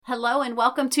Hello and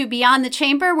welcome to Beyond the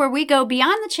Chamber, where we go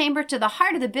beyond the chamber to the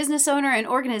heart of the business owner and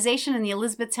organization in the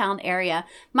Elizabethtown area.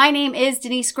 My name is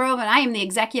Denise Grove and I am the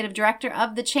Executive Director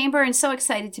of the Chamber and so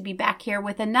excited to be back here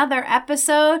with another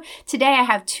episode. Today I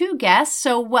have two guests,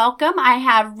 so welcome. I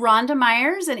have Rhonda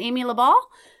Myers and Amy Labagh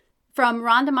from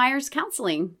Rhonda Myers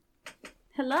Counseling.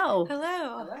 Hello.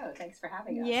 Hello. Hello. Thanks for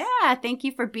having us. Yeah, thank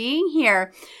you for being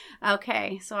here.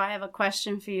 Okay, so I have a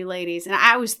question for you ladies. And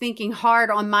I was thinking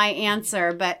hard on my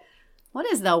answer, but what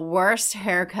is the worst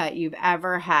haircut you've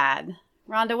ever had?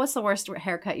 Rhonda, what's the worst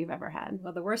haircut you've ever had?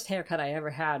 Well, the worst haircut I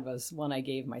ever had was one I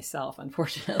gave myself,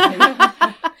 unfortunately.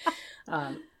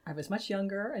 I was much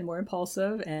younger and more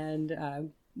impulsive, and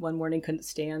one morning couldn't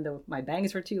stand my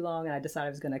bangs were too long, and I decided I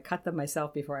was going to cut them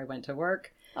myself before I went to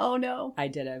work. Oh, no. I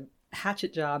did a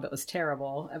hatchet job. It was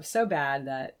terrible. It was so bad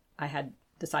that I had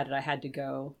decided I had to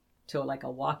go to like a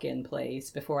walk-in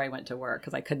place before I went to work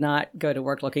because I could not go to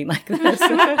work looking like this.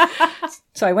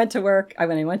 So I went to work.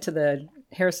 When I went to the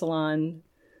hair salon,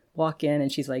 walk in,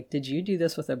 and she's like, "Did you do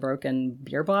this with a broken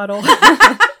beer bottle?"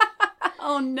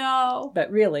 Oh, no. But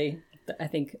really, I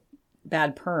think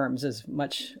bad perms is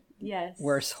much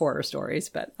worse horror stories,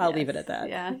 but I'll leave it at that.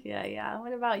 Yeah.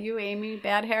 What about you, Amy?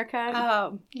 Bad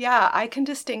haircut? Yeah, I can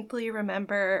distinctly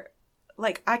remember,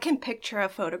 like, I can picture a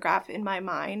photograph in my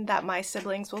mind that my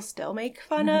siblings will still make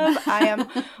fun of. I am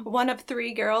one of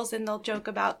three girls, and they'll joke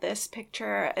about this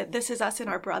picture. This is us and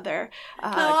our brother.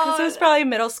 Because it was probably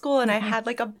middle school, and I had,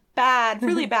 like, a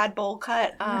really bad bowl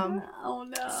cut. Oh,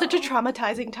 no. Such a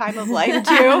traumatizing time of life,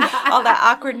 too. All that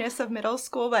awkwardness of middle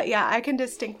school. But, yeah, I can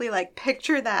distinctly, like,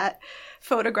 picture that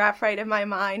photograph right in my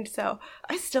mind. So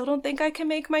I still don't think I can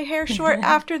make my hair short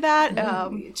after that.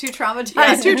 Too traumatizing.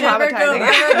 Yeah, too traumatizing.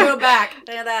 Never go back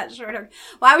to that short hair.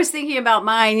 Well, I was thinking about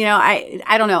mine. You know,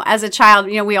 I don't know. As a child,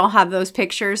 you know, we all have those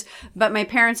pictures, but my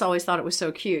parents always thought it was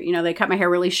so cute. You know, they cut my hair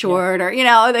really short, or you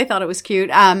know, they thought it was cute.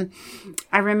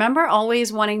 I remember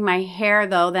always wanting my hair,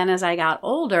 though, then as I got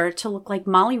older, to look like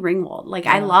Molly Ringwald. Like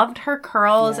I loved her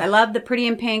curls. I loved the Pretty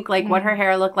in Pink, like what her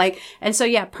hair looked like. And so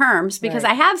perms, because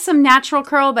I have some natural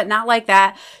curl, but not like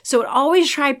that. So it always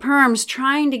tried perms,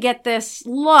 trying to get this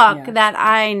look that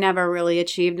I never really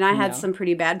achieved. And I had some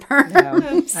pretty bad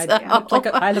perms.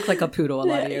 I look like a poodle a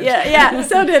lot of years. Yeah.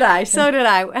 So did I.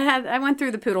 I went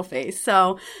through the poodle phase.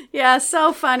 So yeah,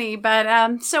 so funny.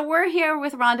 But so we're here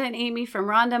with Rhonda and Amy from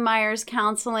Rhonda Myers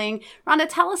Counseling. Rhonda,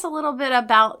 tell us a little bit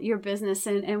about your business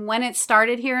and when it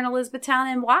started here in Elizabethtown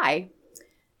and why.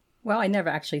 Well, I never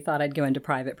actually thought I'd go into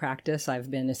private practice. I've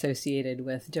been associated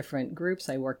with different groups.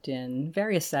 I worked in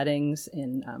various settings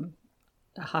in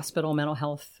a hospital mental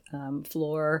health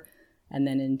floor, and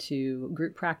then into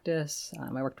group practice.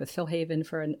 I worked with Phil Haven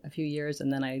for a few years,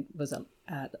 and then I was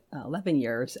at 11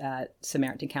 years at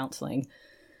Samaritan Counseling.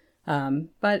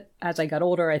 But as I got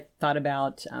older, I thought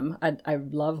about, I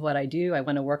love what I do. I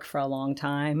want to work for a long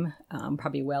time,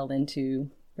 probably well into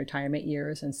retirement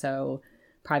years. And so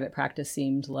private practice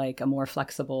seemed like a more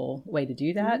flexible way to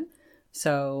do that.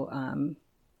 So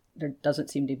there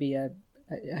doesn't seem to be a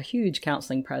huge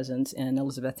counseling presence in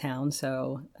Elizabethtown.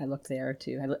 So I looked there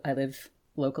too. I live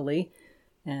locally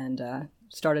and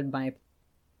started my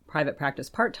private practice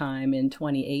part-time in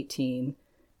 2018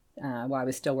 while I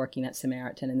was still working at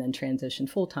Samaritan, and then transitioned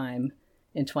full-time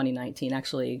in 2019.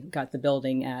 Actually got the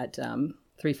building at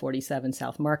 347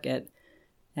 South Market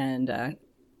and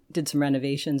did some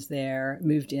renovations there,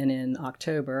 moved in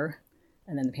October,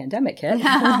 and then the pandemic hit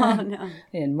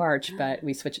in March, but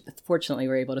we switched. Fortunately, we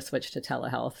were able to switch to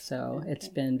telehealth. So it's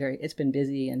been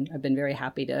busy, and I've been very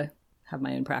happy to have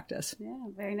my own practice. Yeah,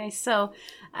 very nice. So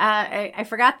I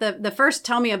forgot the first,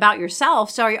 tell me about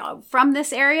yourself. So are you from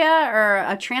this area or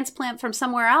a transplant from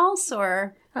somewhere else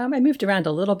or? I moved around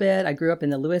a little bit. I grew up in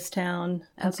the Lewistown,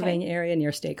 Pennsylvania area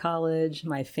near State College.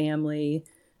 My family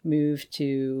moved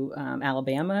to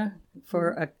Alabama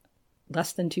for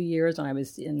less than 2 years when I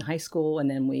was in high school. And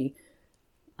then we,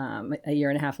 a year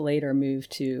and a half later,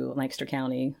 moved to Lancaster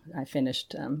County. I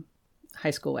finished high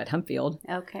school at Humpfield.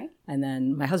 Okay. And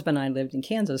then my husband and I lived in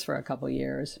Kansas for a couple of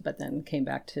years, but then came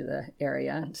back to the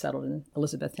area and settled in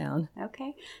Elizabethtown.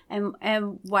 Okay. And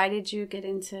why did you get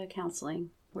into counseling?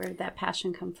 Where did that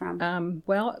passion come from?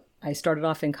 Well, I started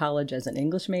off in college as an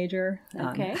English major.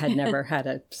 Had never had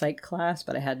a psych class,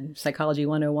 but I had Psychology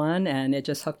 101, and it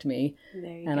just hooked me.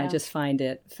 And I just find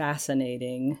it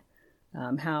fascinating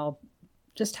how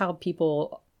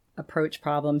people approach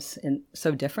problems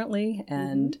so differently.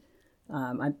 And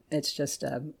it's just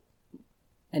an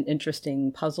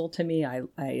interesting puzzle to me.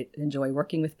 I enjoy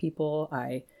working with people.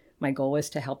 I my goal is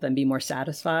to help them be more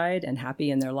satisfied and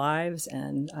happy in their lives.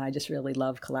 And I just really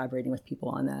love collaborating with people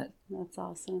on that. That's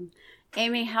awesome.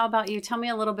 Amy, how about you? Tell me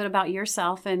a little bit about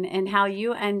yourself and how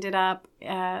you ended up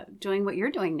doing what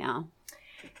you're doing now.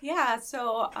 Yeah,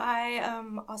 so I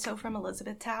am also from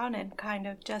Elizabethtown and kind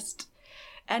of just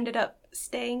ended up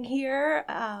staying here.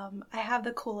 I have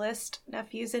the coolest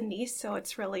nephews and niece, so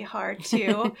it's really hard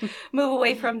to move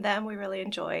away from them. We really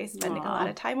enjoy spending a lot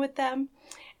of time with them.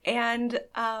 And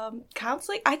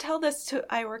counseling,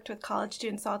 I worked with college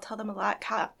students, so I'll tell them a lot.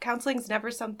 Counseling's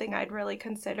never something I'd really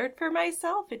considered for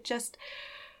myself. It just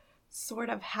sort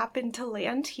of happened to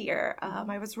land here.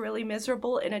 I was really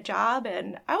miserable in a job,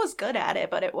 and I was good at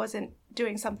it, but it wasn't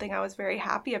doing something I was very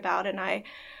happy about. And I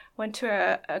went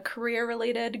to a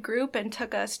career-related group and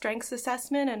took a strengths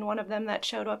assessment, and one of them that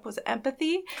showed up was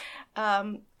empathy.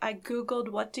 I Googled,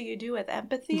 what do you do with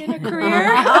empathy in a career?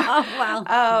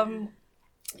 Wow.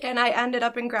 And I ended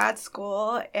up in grad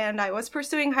school, and I was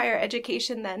pursuing higher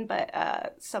education then,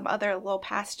 but some other little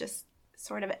paths just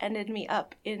sort of ended me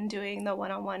up in doing the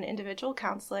one-on-one individual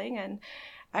counseling, and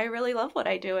I really love what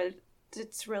I do.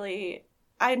 It's really,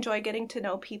 I enjoy getting to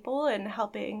know people and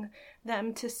helping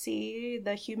them to see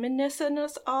the humanness in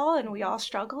us all, and we all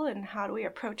struggle, and how do we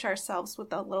approach ourselves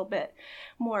with a little bit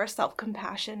more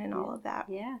self-compassion and all of that.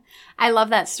 Yeah. I love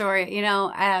that story.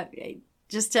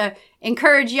 Just to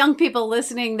encourage young people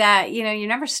listening that, you're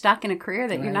never stuck in a career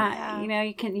that you're not,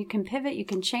 you can pivot, you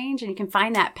can change, and you can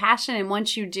find that passion. And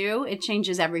once you do, it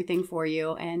changes everything for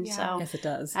you. And so yes, it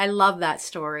does. I love that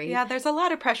story. Yeah, there's a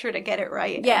lot of pressure to get it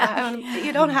right. Yeah.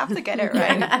 You don't have to get it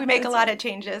right. We make a lot of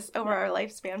changes over our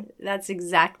lifespan. That's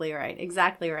exactly right.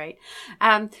 Exactly right.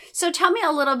 So tell me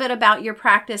a little bit about your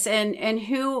practice and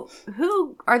who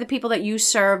are the people that you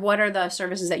serve? What are the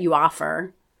services that you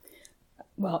offer?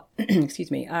 Well, excuse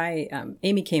me.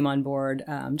 Amy came on board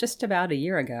just about a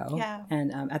year ago. Yeah.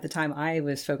 And at the time, I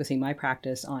was focusing my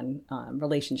practice on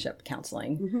relationship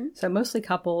counseling. Mm-hmm. So mostly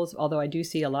couples, although I do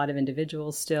see a lot of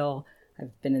individuals still.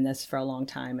 I've been in this for a long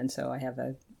time, and so I have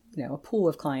a pool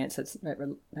of clients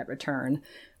that return.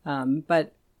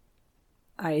 But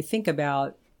I think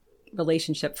about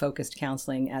relationship-focused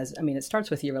counseling as, it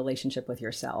starts with your relationship with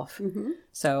yourself. Mm-hmm.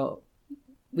 So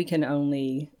we can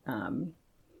only...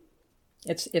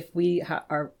 It's if we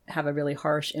have a really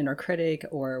harsh inner critic,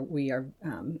 or we are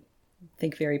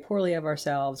think very poorly of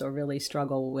ourselves, or really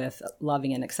struggle with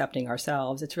loving and accepting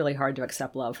ourselves, it's really hard to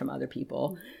accept love from other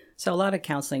people. Mm-hmm. So a lot of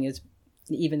counseling is,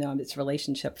 even though it's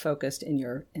relationship focused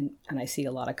and I see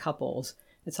a lot of couples,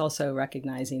 it's also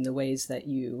recognizing the ways that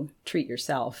you treat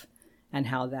yourself and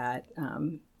how that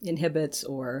inhibits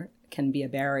or can be a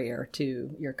barrier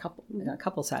to your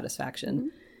couple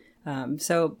satisfaction. Mm-hmm.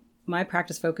 So my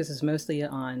practice focuses mostly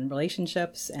on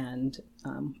relationships, and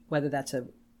whether that's a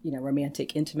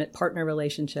romantic, intimate partner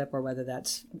relationship, or whether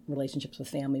that's relationships with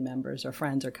family members or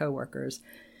friends or coworkers.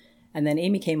 And then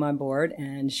Amy came on board,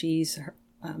 and she's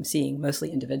seeing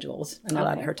mostly individuals. And I'll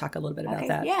let her talk a little bit about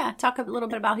that. Yeah, talk a little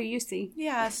bit about who you see.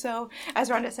 Yeah, so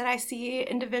as Rhonda said, I see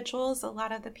individuals. A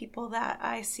lot of the people that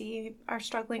I see are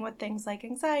struggling with things like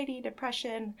anxiety,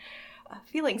 depression,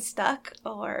 feeling stuck,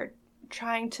 or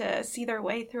trying to see their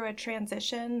way through a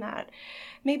transition that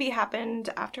maybe happened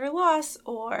after a loss,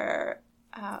 or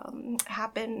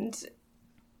happened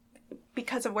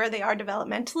because of where they are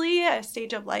developmentally, a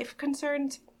stage of life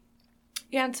concerns.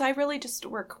 Yeah, and so I really just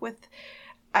work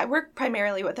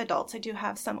primarily with adults. I do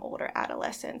have some older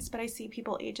adolescents, but I see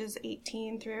people ages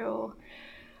 18 through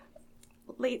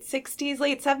late 60s,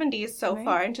 late 70s so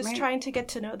far, and just trying to get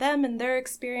to know them and their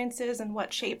experiences and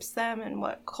what shapes them and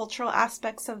what cultural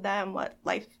aspects of them, what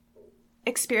life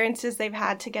experiences they've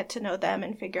had to get to know them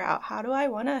and figure out, how do I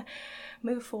want to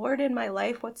move forward in my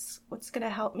life? What's going to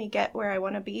help me get where I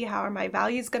want to be? How are my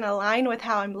values going to align with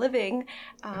how I'm living?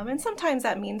 And sometimes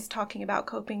that means talking about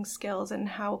coping skills and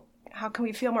how can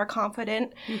we feel more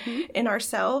confident in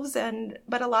ourselves.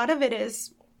 But a lot of it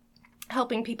is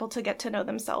helping people to get to know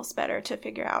themselves better, to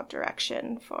figure out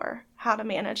direction for how to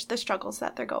manage the struggles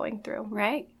that they're going through.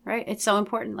 Right. It's so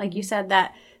important. Like you said,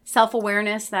 that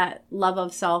self-awareness, that love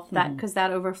of self, that because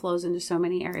that overflows into so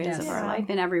many areas of our life,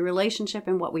 in every relationship,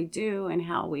 and what we do and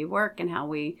how we work and how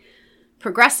we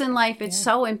progress in life. It's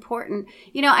so important.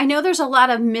 I know there's a lot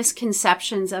of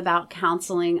misconceptions about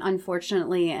counseling,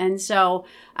 unfortunately. And so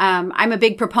I'm a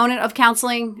big proponent of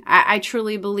counseling. I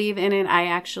truly believe in it. I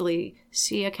actually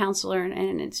see a counselor,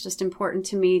 and it's just important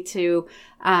to me to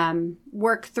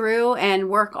work through and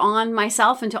work on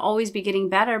myself and to always be getting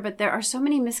better. But there are so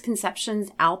many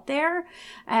misconceptions out there.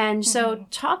 And so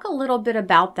talk a little bit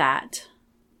about that.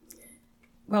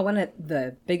 Well, one of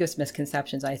the biggest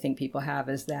misconceptions I think people have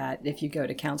is that if you go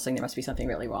to counseling, there must be something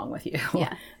really wrong with you.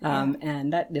 Yeah.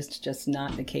 And that is just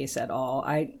not the case at all.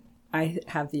 I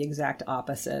have the exact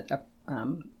opposite of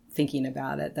thinking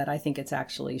about it, that I think it's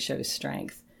actually shows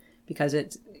strength, because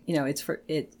it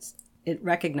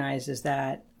recognizes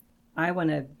that I want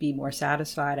to be more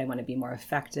satisfied. I want to be more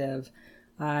effective.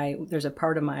 There's a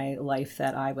part of my life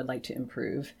that I would like to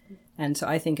improve. And so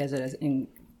I think it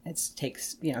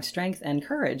takes, strength and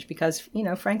courage, because,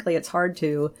 frankly, it's hard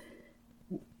to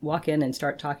walk in and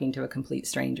start talking to a complete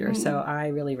stranger. Mm-hmm. So I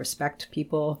really respect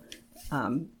people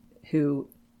who,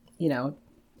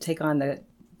 take on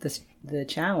the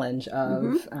challenge of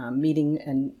mm-hmm. Meeting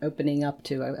and opening up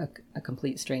to a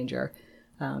complete stranger.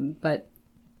 But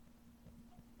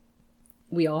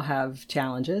we all have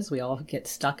challenges. We all get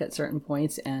stuck at certain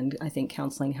points. And I think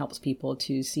counseling helps people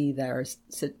to see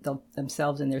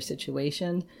themselves in their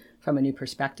situation from a new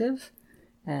perspective.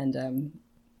 And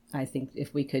I think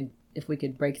if we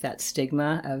could break that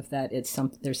stigma of that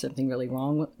there's something really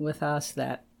wrong with us,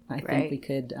 that I think we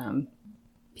could,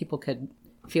 people could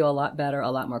feel a lot better a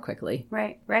lot more quickly.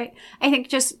 Right. I think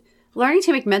just learning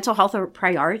to make mental health a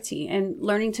priority, and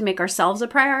learning to make ourselves a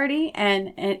priority,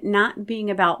 and not being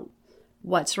about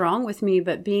what's wrong with me,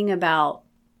 but being about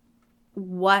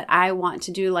what I want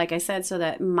to do, like I said, so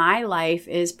that my life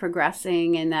is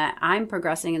progressing, and that I'm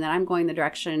progressing, and that I'm going the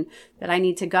direction that I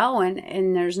need to go.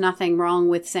 And there's nothing wrong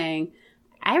with saying,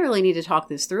 I really need to talk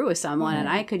this through with someone, and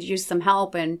I could use some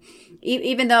help. And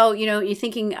even though, you're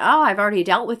thinking, oh, I've already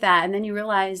dealt with that. And then you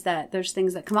realize that there's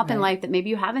things that come up in life that maybe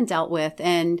you haven't dealt with,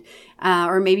 and,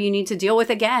 or maybe you need to deal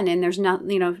with again. And there's not,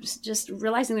 just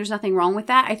realizing there's nothing wrong with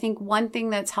that. I think one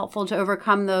thing that's helpful to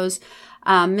overcome those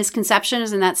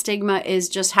misconceptions and that stigma is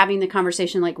just having the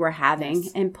conversation like we're having,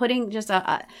 and putting just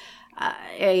a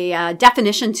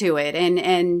definition to it,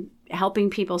 and helping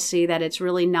people see that it's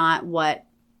really not what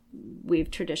we've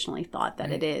traditionally thought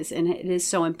that it is. And it is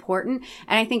so important.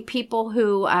 And I think people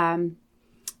who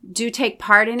do take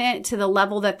part in it to the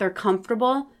level that they're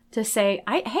comfortable to say,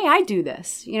 hey, I do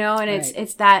this, and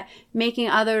it's that making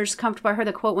others comfortable. I heard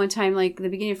the quote one time, like, the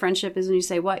beginning of friendship is when you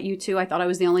say, what, you too? I thought I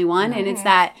was the only one. Mm-hmm. And it's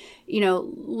that,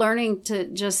 learning to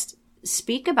just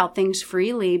speak about things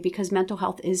freely, because mental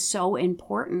health is so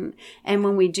important. And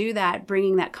when we do that,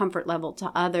 bringing that comfort level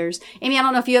to others. Amy, I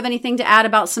don't know if you have anything to add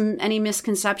about any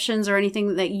misconceptions or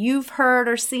anything that you've heard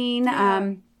or seen.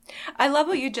 Yeah. I love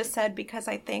what you just said, because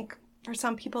I think for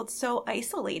some people it's so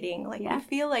isolating. Like, we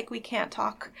feel like we can't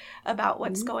talk about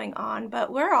what's mm-hmm. going on,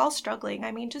 but we're all struggling.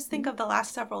 I mean, just think of the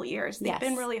last several years. They've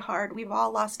been really hard. We've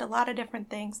all lost a lot of different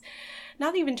things,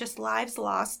 not even just lives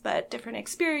lost, but different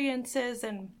experiences,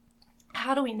 and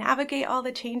how do we navigate all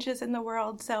the changes in the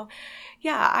world? So,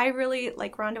 I really,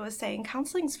 like Rhonda was saying,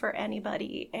 counseling's for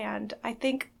anybody. And I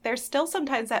think there's still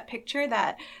sometimes that picture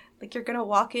that, like, you're going to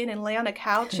walk in and lay on a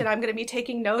couch and I'm going to be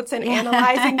taking notes and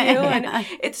analyzing you. And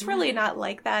it's really not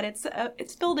like that.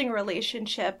 It's building a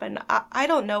relationship. And I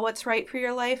don't know what's right for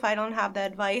your life. I don't have the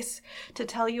advice to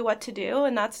tell you what to do.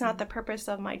 And that's not the purpose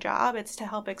of my job. It's to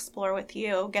help explore with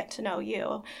you, get to know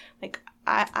you. Like,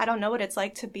 I don't know what it's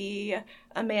like to be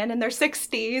a man in their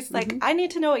 60s. Like, mm-hmm. I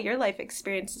need to know what your life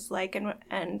experience is like,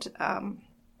 and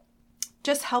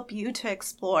just help you to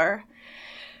explore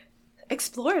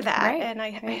that. Right. And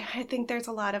I think there's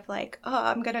a lot of like, oh,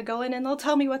 I'm going to go in and they'll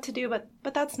tell me what to do.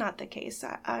 But that's not the case.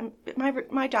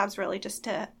 My job's really just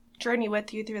to journey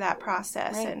with you through that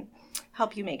process and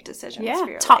help you make decisions for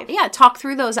your life. Yeah, talk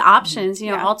through those options.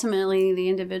 Ultimately the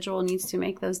individual needs to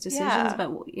make those decisions.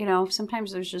 But,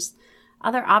 sometimes there's just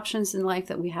other options in life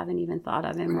that we haven't even thought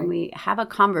of. And when we have a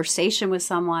conversation with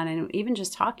someone and even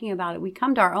just talking about it, we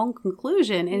come to our own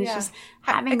conclusion. And it's just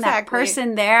having that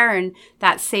person there and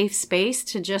that safe space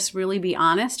to just really be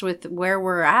honest with where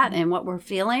we're at and what we're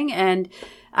feeling. And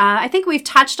I think we've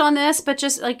touched on this, but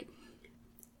just like,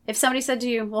 if somebody said to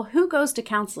you, well, who goes to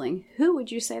counseling? Who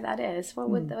would you say that is?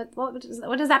 What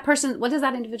does that person, what does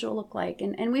that individual look like?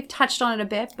 And we've touched on it a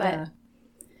bit, but...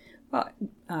 Well,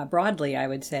 broadly, I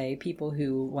would say people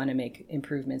who want to make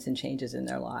improvements and changes in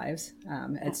their lives.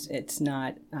 It's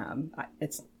not.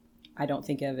 I don't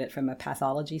think of it from a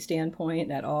pathology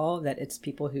standpoint at all. That it's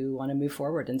people who want to move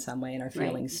forward in some way and are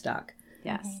feeling stuck.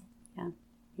 Yes. Mm-hmm.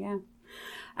 Yeah.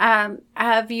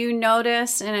 Have you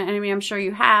noticed? And I mean, I'm sure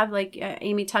you have. Like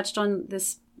Amy touched on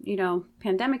this,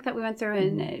 pandemic that we went through,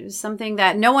 and it was something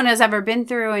that no one has ever been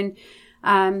through, and.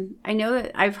 I know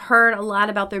that I've heard a lot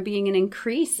about there being an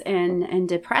increase in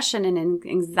depression and in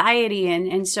anxiety.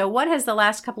 And so what has the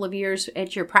last couple of years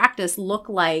at your practice look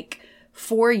like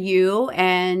for you,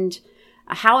 and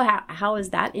how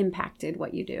has that impacted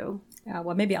what you do?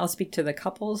 Well, maybe I'll speak to the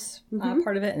couples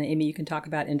part of it, and Amy, you can talk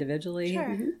about individually.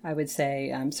 Sure. I would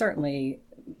say certainly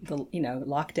the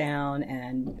lockdown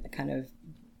and kind of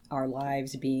our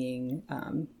lives being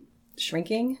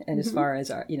shrinking, and as far as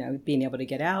our being able to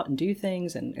get out and do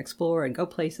things and explore and go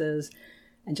places,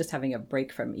 and just having a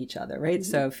break from each other, right?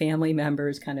 So family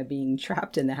members kind of being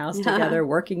trapped in the house together,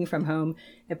 working from home,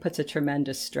 it puts a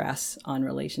tremendous stress on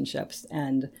relationships.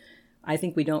 And I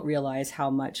think we don't realize how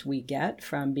much we get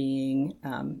from being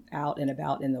out and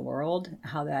about in the world,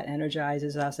 how that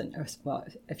energizes us, and well,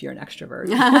 if you're an extrovert,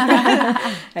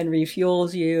 and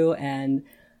refuels you. And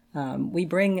we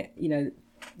bring,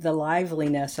 the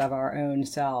liveliness of our own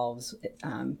selves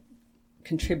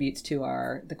contributes to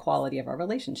the quality of our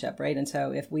relationship, right? And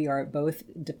so if we are both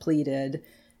depleted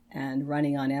and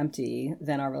running on empty,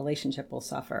 then our relationship will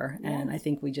suffer. Yeah. And I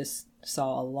think we just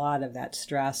saw a lot of that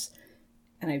stress.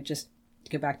 And I just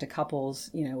go back to couples,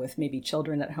 with maybe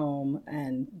children at home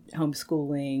and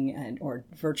homeschooling or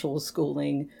virtual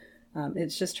schooling.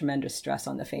 It's just tremendous stress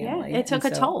on the family. Yeah, it took a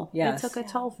toll. Yes. It took a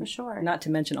toll for sure. Not to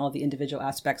mention all the individual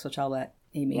aspects, which I'll let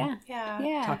Amy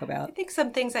talk about. I think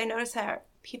some things I noticed that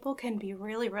people can be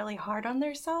really, really hard on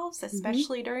themselves,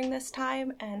 especially during this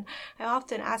time. And I'm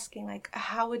often asking,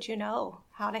 how would you know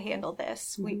how to handle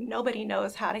this? Nobody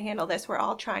knows how to handle this. We're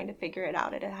all trying to figure it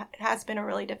out. It has been a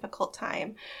really difficult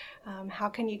time. How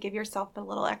can you give yourself a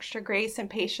little extra grace and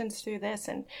patience through this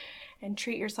and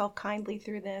treat yourself kindly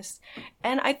through this?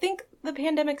 And I think the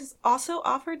pandemic has also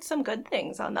offered some good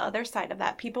things on the other side of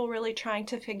that. People really trying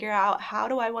to figure out, how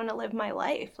do I want to live my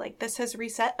life? This has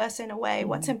reset us in a way.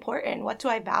 What's important? What do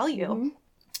I value?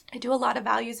 I do a lot of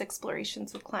values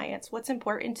explorations with clients. What's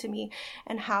important to me,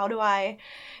 and how do I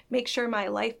make sure my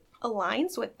life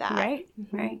aligns with that?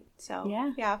 Right. So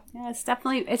yeah, it's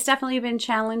definitely been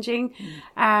challenging.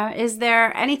 Is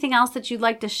there anything else that you'd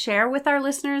like to share with our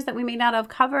listeners that we may not have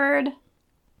covered?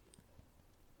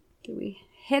 Do we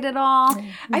hit it all?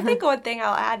 I think one thing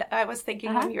I'll add, I was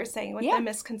thinking when you were saying with the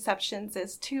misconceptions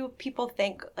is people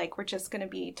think we're just going to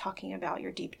be talking about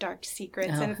your deep, dark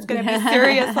secrets and it's going to be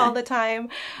serious all the time.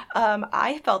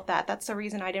 I felt that's the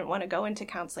reason I didn't want to go into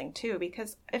counseling too,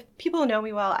 because if people know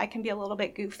me well, I can be a little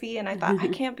bit goofy, and I thought I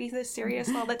can't be this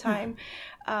serious all the time.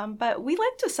 But we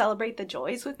like to celebrate the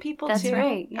joys with people too. That's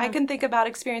right. Yeah. I can think about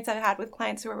experience I had with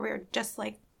clients where we were just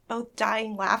both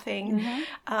dying laughing,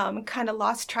 kind of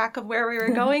lost track of where we were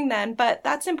going then. But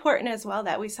that's important as well,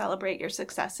 that we celebrate your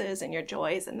successes and your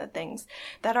joys and the things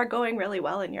that are going really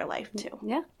well in your life too.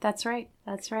 Yeah, that's right.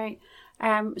 That's right.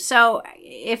 So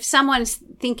if someone's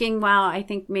thinking, well, I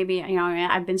think maybe,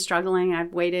 I've been struggling,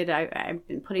 I've waited, I've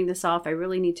been putting this off, I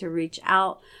really need to reach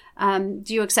out.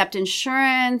 Do you accept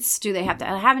insurance? Do they have to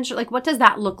have insurance? What does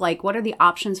that look like? What are the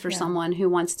options for someone who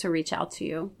wants to reach out to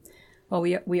you? Well,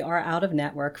 we are out of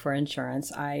network for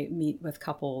insurance. I meet with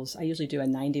couples. I usually do a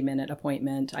 90-minute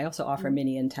appointment. I also offer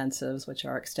mini intensives, which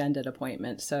are extended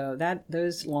appointments. So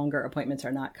those longer appointments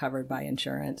are not covered by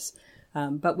insurance.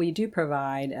 But we do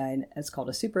provide it's called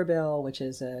a super bill, which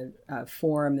is a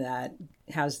form that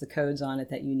has the codes on it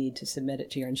that you need to submit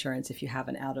it to your insurance if you have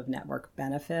an out-of-network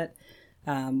benefit.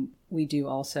 We do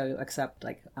also accept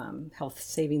health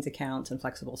savings accounts and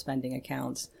flexible spending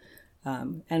accounts.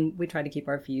 And we try to keep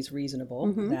our fees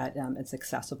reasonable, that it's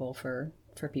accessible for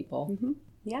people.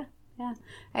 Yeah.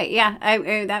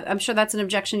 I'm sure that's an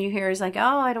objection you hear is I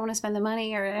don't want to spend the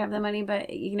money or have the money, but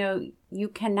you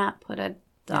cannot put a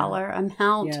dollar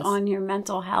amount on your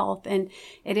mental health, and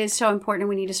it is so important.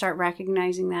 We need to start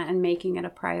recognizing that and making it a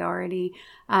priority.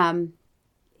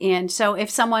 And so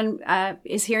if someone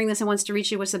is hearing this and wants to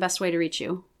reach you, what's the best way to reach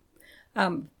you?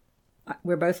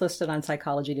 We're both listed on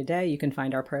Psychology Today. You can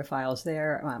find our profiles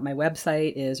there. My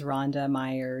website is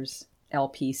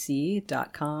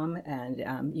rhondamyerslpc.com,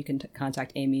 and you can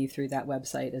contact Amy through that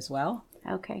website as well.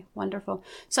 Okay, wonderful.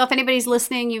 So if anybody's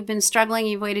listening, you've been struggling,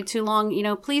 you've waited too long,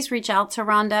 please reach out to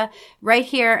Rhonda right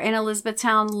here in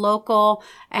Elizabethtown, local,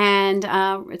 and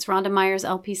it's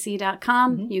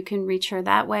rhondamyerslpc.com. You can reach her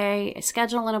that way.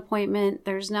 Schedule an appointment.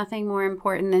 There's nothing more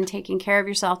important than taking care of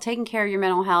yourself, taking care of your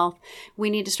mental health. We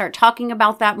need to start talking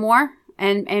about that more.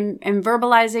 And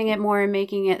verbalizing it more and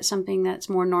making it something that's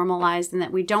more normalized, and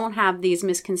that we don't have these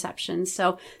misconceptions.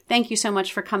 So thank you so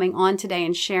much for coming on today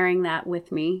and sharing that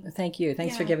with me. Thank you.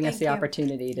 Thanks for giving us the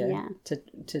opportunity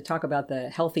to talk about the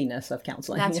healthiness of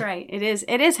counseling. That's right. It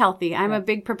is healthy. I'm a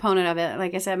big proponent of it.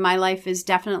 Like I said, my life is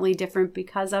definitely different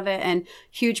because of it, and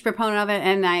huge proponent of it.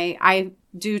 And I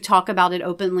do talk about it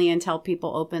openly and tell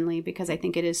people openly, because I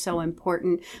think it is so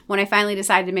important. When I finally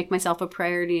decided to make myself a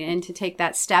priority and to take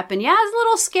that step, and it's a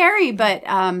little scary, but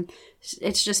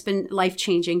it's just been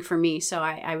life-changing for me. So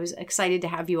I was excited to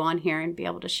have you on here and be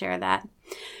able to share that.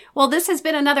 Well, this has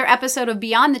been another episode of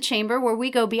Beyond the Chamber, where we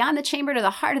go beyond the chamber to the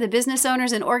heart of the business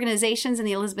owners and organizations in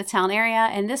the Elizabethtown area.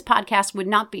 And this podcast would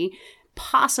not be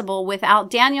possible without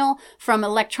Daniel from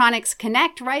Electronics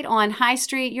Connect, right on High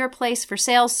Street, your place for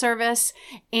sales service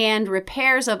and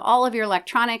repairs of all of your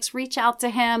electronics. Reach out to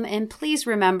him, and please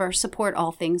remember, support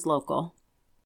all things local.